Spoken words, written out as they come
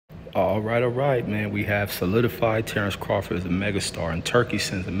All right, man. We have solidified Terence Crawford as a megastar, and Turkey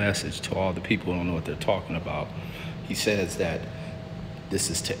sends a message to all the people who don't know what they're talking about. He says that this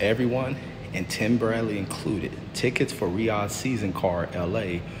is to everyone, and Tim Bradley included. Tickets for Riyadh season card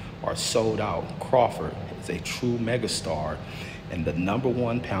LA are sold out. Crawford is a true megastar and the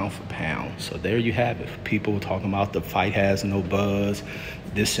 #1 pound for pound. So there you have it. People talking about the fight has no buzz,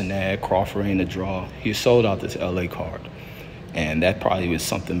 this and that, Crawford ain't a draw. He sold out this LA card. And that probably was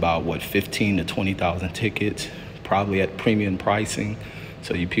something about, what, 15 to 20,000 tickets, probably at premium pricing.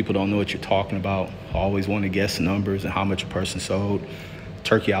 So you people don't know what you're talking about, always want to guess numbers and how much a person sold.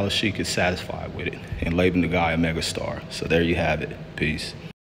 Turkey Al-Sheikh is satisfied with it and labeling the guy a megastar. So there you have it. Peace.